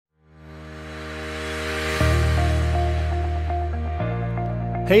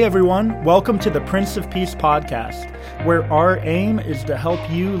Hey everyone, welcome to the Prince of Peace podcast, where our aim is to help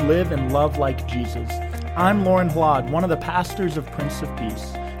you live and love like Jesus. I'm Lauren Hlad, one of the pastors of Prince of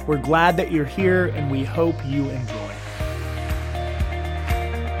Peace. We're glad that you're here and we hope you enjoy.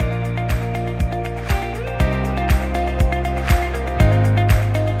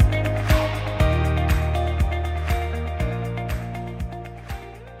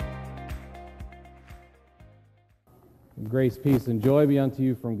 Grace, peace, and joy be unto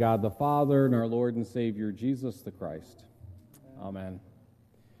you from God the Father and our Lord and Savior, Jesus the Christ. Amen.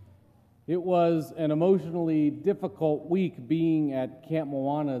 It was an emotionally difficult week being at Camp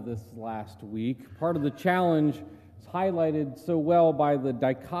Moana this last week. Part of the challenge is highlighted so well by the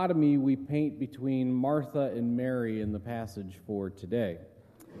dichotomy we paint between Martha and Mary in the passage for today.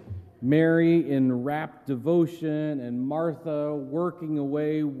 Mary in rapt devotion and Martha working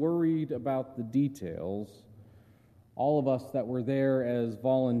away, worried about the details. All of us that were there as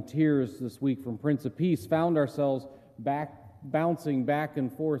volunteers this week from Prince of Peace found ourselves bouncing back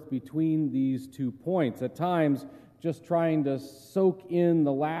and forth between these 2 points. At times, just trying to soak in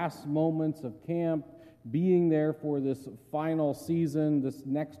the last moments of camp, being there for this final season. This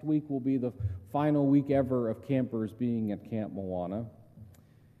next week will be the final week ever of campers being at Camp Moana.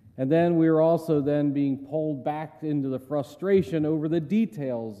 And then we were also then being pulled back into the frustration over the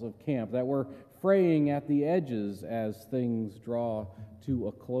details of camp that were fraying at the edges as things draw to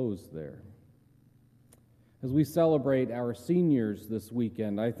a close there. As we celebrate our seniors this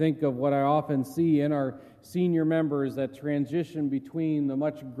weekend, I think of what I often see in our senior members that transition between the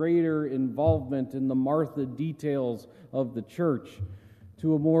much greater involvement in the Martha details of the church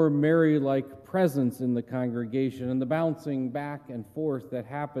to a more Mary-like presence in the congregation and the bouncing back and forth that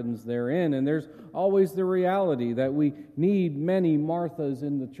happens therein. And there's always the reality that we need many Marthas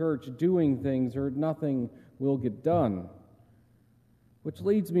in the church doing things or nothing will get done. Which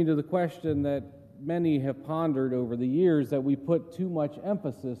leads me to the question that many have pondered over the years, that we put too much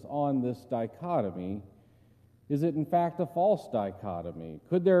emphasis on this dichotomy. Is it in fact a false dichotomy?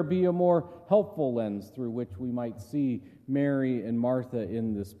 Could there be a more helpful lens through which we might see Mary and Martha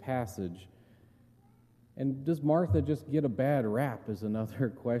in this passage? And does Martha just get a bad rap is another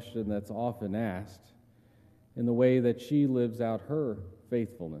question that's often asked in the way that she lives out her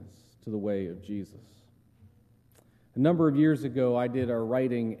faithfulness to the way of Jesus. A number of years ago, I did a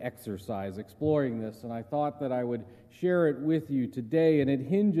writing exercise exploring this, and I thought that I would share it with you today, and it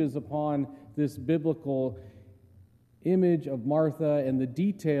hinges upon this biblical image of Martha and the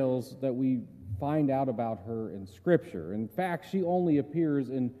details that we find out about her in Scripture. In fact, she only appears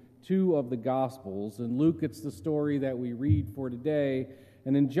in 2 of the Gospels. In Luke, it's the story that we read for today,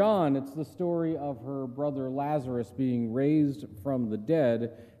 and in John, it's the story of her brother Lazarus being raised from the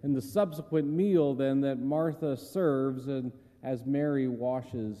dead, and the subsequent meal then that Martha serves and as Mary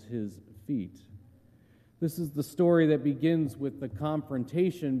washes his feet. This is the story that begins with the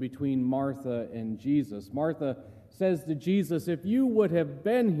confrontation between Martha and Jesus. Martha says to Jesus, "If you would have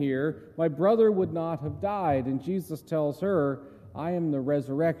been here, my brother would not have died." And Jesus tells her, "I am the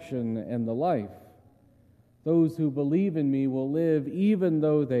resurrection and the life. Those who believe in me will live even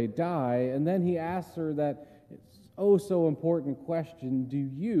though they die." And then he asks her that oh so important question, "Do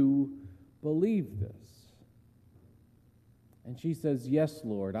you believe this?" And she says, "Yes,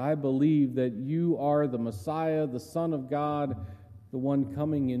 Lord, I believe that you are the Messiah, the Son of God, the one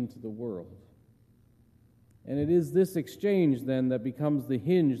coming into the world." And it is this exchange then that becomes the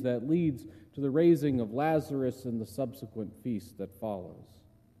hinge that leads to the raising of Lazarus and the subsequent feast that follows.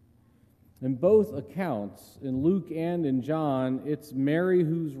 In both accounts, in Luke and in John, it's Mary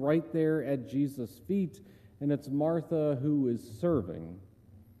who's right there at Jesus' feet, and it's Martha who is serving.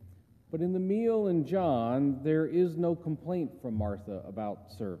 But in the meal in John, there is no complaint from Martha about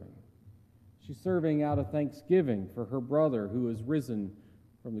serving. She's serving out of thanksgiving for her brother who is risen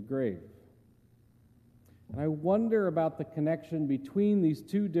from the grave. And I wonder about the connection between these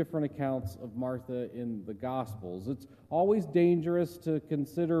 2 different accounts of Martha in the Gospels. It's always dangerous to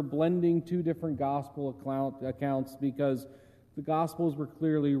consider blending 2 different Gospel accounts because the Gospels were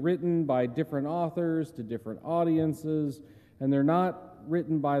clearly written by different authors to different audiences, and they're not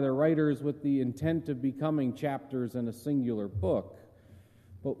written by their writers with the intent of becoming chapters in a singular book.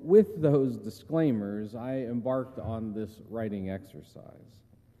 But with those disclaimers, I embarked on this writing exercise.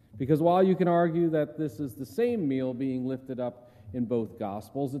 Because while you can argue that this is the same meal being lifted up in both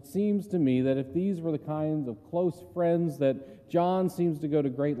Gospels, it seems to me that if these were the kinds of close friends that John seems to go to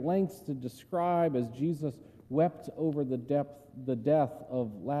great lengths to describe as Jesus wept over the death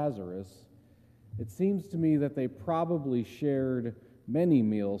of Lazarus, it seems to me that they probably shared many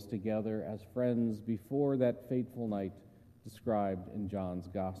meals together as friends before that fateful night described in John's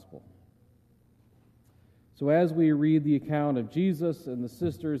Gospel. So as we read the account of Jesus and the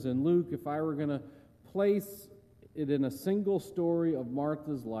sisters in Luke, if I were going to place it in a single story of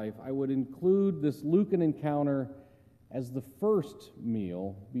Martha's life, I would include this Lucan encounter as the first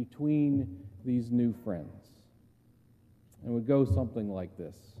meal between these new friends. And it would go something like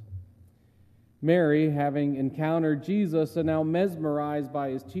this. Mary, having encountered Jesus and now mesmerized by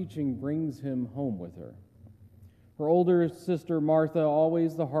his teaching, brings him home with her. Her older sister Martha,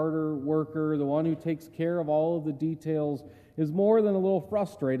 always the harder worker, the one who takes care of all of the details, is more than a little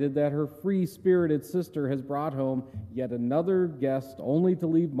frustrated that her free-spirited sister has brought home yet another guest, only to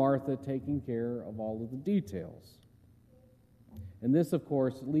leave Martha taking care of all of the details. And this, of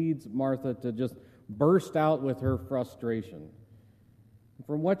course, leads Martha to just burst out with her frustration.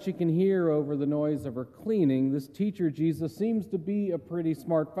 From what she can hear over the noise of her cleaning, this teacher Jesus seems to be a pretty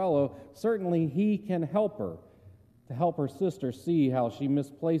smart fellow. Certainly he can help her, to help her sister see how she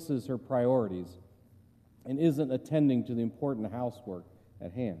misplaces her priorities and isn't attending to the important housework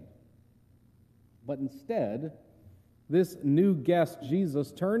at hand. But instead, this new guest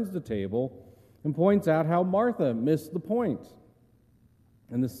Jesus turns the table and points out how Martha missed the point.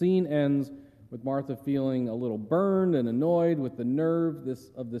 And the scene ends with Martha feeling a little burned and annoyed with the nerve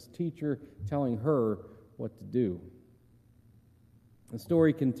of this teacher telling her what to do. The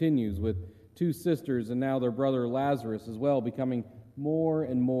story continues with two sisters and now their brother Lazarus as well becoming more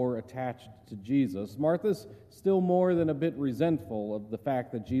and more attached to Jesus. Martha's still more than a bit resentful of the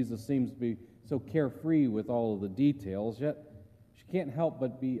fact that Jesus seems to be so carefree with all of the details, yet she can't help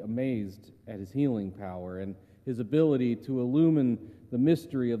but be amazed at his healing power and his ability to illumine the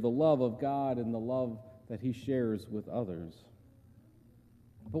mystery of the love of God and the love that he shares with others.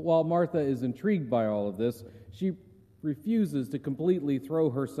 But while Martha is intrigued by all of this, she refuses to completely throw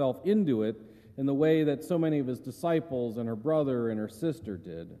herself into it in the way that so many of his disciples and her brother and her sister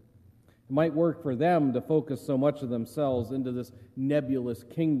did. It might work for them to focus so much of themselves into this nebulous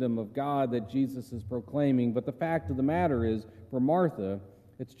kingdom of God that Jesus is proclaiming, but the fact of the matter is, for Martha,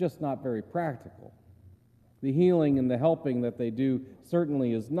 it's just not very practical. The healing and the helping that they do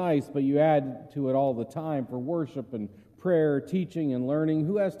certainly is nice, but you add to it all the time for worship and prayer, teaching and learning.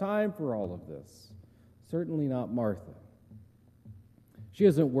 Who has time for all of this? Certainly not Martha. She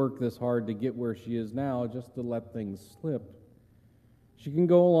hasn't worked this hard to get where she is now just to let things slip. She can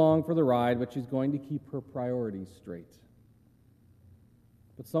go along for the ride, but she's going to keep her priorities straight.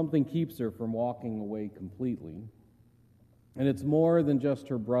 But something keeps her from walking away completely. And it's more than just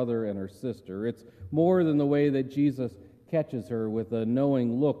her brother and her sister. It's more than the way that Jesus catches her with a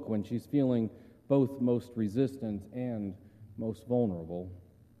knowing look when she's feeling both most resistant and most vulnerable.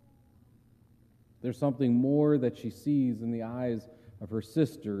 There's something more that she sees in the eyes of her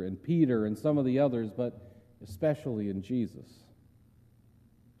sister and Peter and some of the others, but especially in Jesus.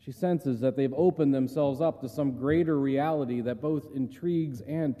 She senses that they've opened themselves up to some greater reality that both intrigues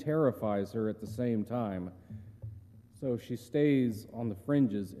and terrifies her at the same time. So she stays on the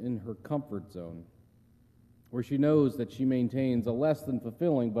fringes in her comfort zone, where she knows that she maintains a less than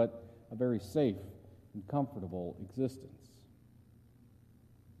fulfilling but a very safe and comfortable existence.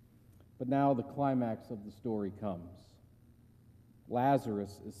 But now the climax of the story comes.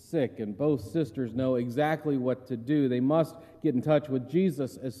 Lazarus is sick, and both sisters know exactly what to do. They must get in touch with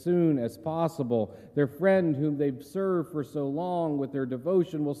Jesus as soon as possible. Their friend, whom they've served for so long with their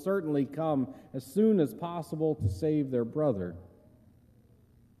devotion, will certainly come as soon as possible to save their brother.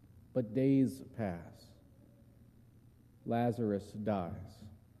 But days pass. Lazarus dies.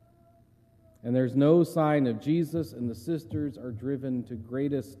 And there's no sign of Jesus, and the sisters are driven to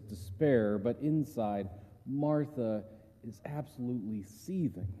greatest despair. But inside, Martha is absolutely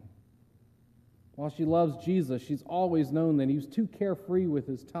seething. While she loves Jesus, she's always known that he was too carefree with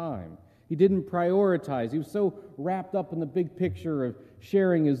his time. He didn't prioritize. He was so wrapped up in the big picture of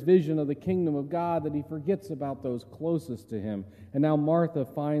sharing his vision of the kingdom of God that he forgets about those closest to him. And now Martha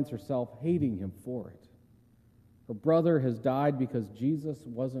finds herself hating him for it. Her brother has died because Jesus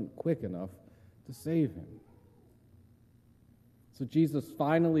wasn't quick enough to save him. So Jesus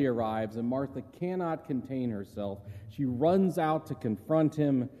finally arrives, and Martha cannot contain herself. She runs out to confront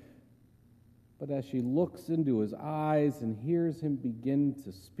him, but as she looks into his eyes and hears him begin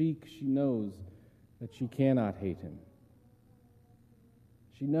to speak, she knows that she cannot hate him.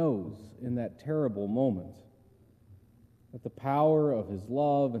 She knows in that terrible moment that the power of his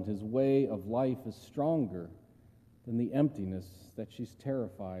love and his way of life is stronger than the emptiness that she's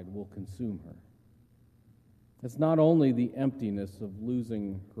terrified will consume her. It's not only the emptiness of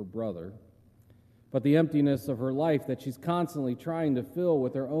losing her brother, but the emptiness of her life that she's constantly trying to fill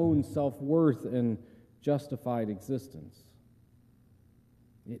with her own self-worth and justified existence.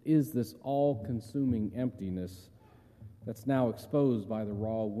 It is this all-consuming emptiness that's now exposed by the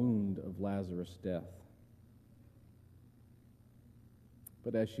raw wound of Lazarus' death.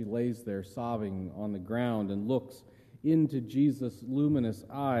 But as she lays there sobbing on the ground and looks into Jesus' luminous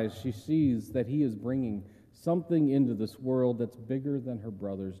eyes, she sees that he is bringing something into this world that's bigger than her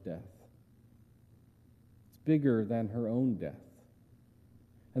brother's death. It's bigger than her own death.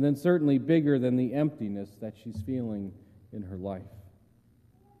 And then certainly bigger than the emptiness that she's feeling in her life.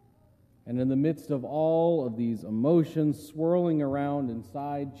 And in the midst of all of these emotions swirling around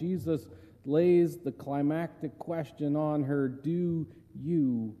inside, Jesus lays the climactic question on her, do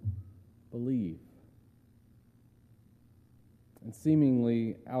you believe? And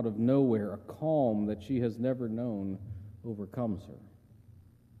seemingly out of nowhere, a calm that she has never known overcomes her.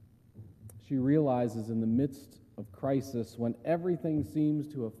 She realizes in the midst of crisis, when everything seems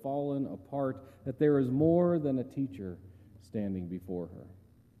to have fallen apart, that there is more than a teacher standing before her.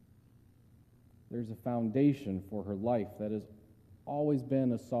 There's a foundation for her life that has always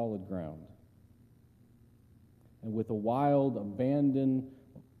been a solid ground. And with a wild abandon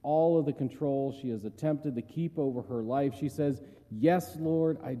of all of the control she has attempted to keep over her life, she says, yes,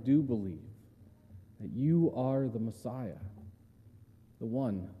 Lord, I do believe that you are the Messiah, the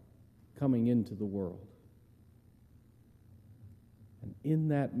one coming into the world. And in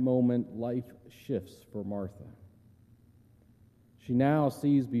that moment, life shifts for Martha. She now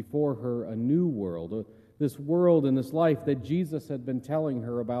sees before her a new world, this world and this life that Jesus had been telling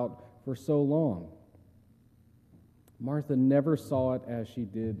her about for so long. Martha never saw it as she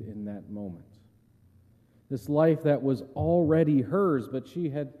did in that moment. This life that was already hers, but she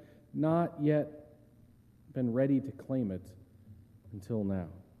had not yet been ready to claim it until now.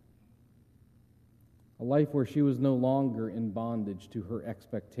 A life where she was no longer in bondage to her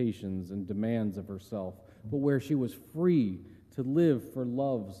expectations and demands of herself, but where she was free to live for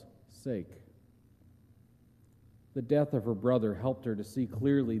love's sake. The death of her brother helped her to see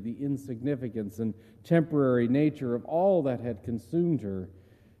clearly the insignificance and temporary nature of all that had consumed her,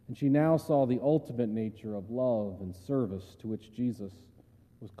 and she now saw the ultimate nature of love and service to which Jesus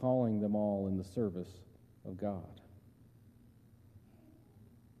was calling them all in the service of God.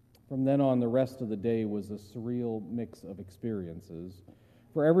 From then on, the rest of the day was a surreal mix of experiences.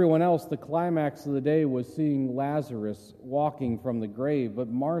 For everyone else, the climax of the day was seeing Lazarus walking from the grave, but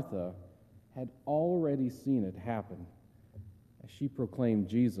Martha had already seen it happen as she proclaimed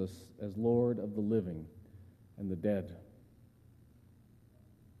Jesus as Lord of the living and the dead.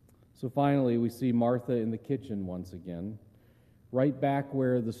 So finally, we see Martha in the kitchen once again, right back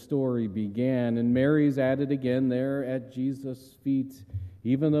where the story began, and Mary's at it again there at Jesus' feet,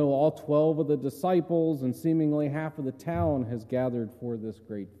 even though all 12 of the disciples and seemingly half of the town has gathered for this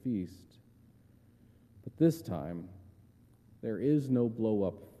great feast. But this time, there is no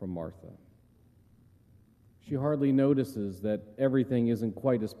blow-up from Martha. She hardly notices that everything isn't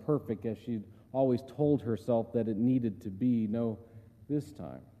quite as perfect as she'd always told herself that it needed to be. No, this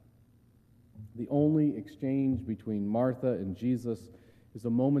time, the only exchange between Martha and Jesus is a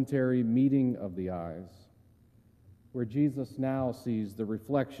momentary meeting of the eyes, where Jesus now sees the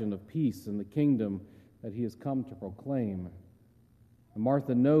reflection of peace in the kingdom that he has come to proclaim. And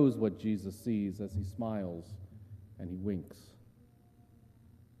Martha knows what Jesus sees as he smiles and he winks.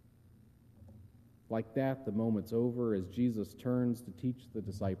 Like that, the moment's over as Jesus turns to teach the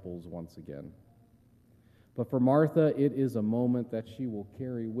disciples once again. But for Martha, it is a moment that she will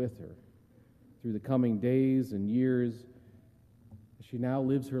carry with her through the coming days and years as she now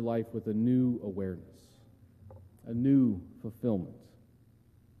lives her life with a new awareness, a new fulfillment,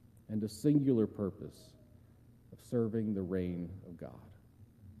 and a singular purpose of serving the reign of God.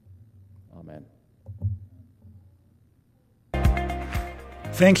 Amen.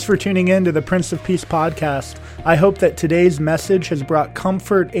 Thanks for tuning in to the Prince of Peace podcast. I hope that today's message has brought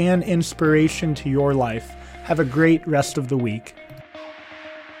comfort and inspiration to your life. Have a great rest of the week.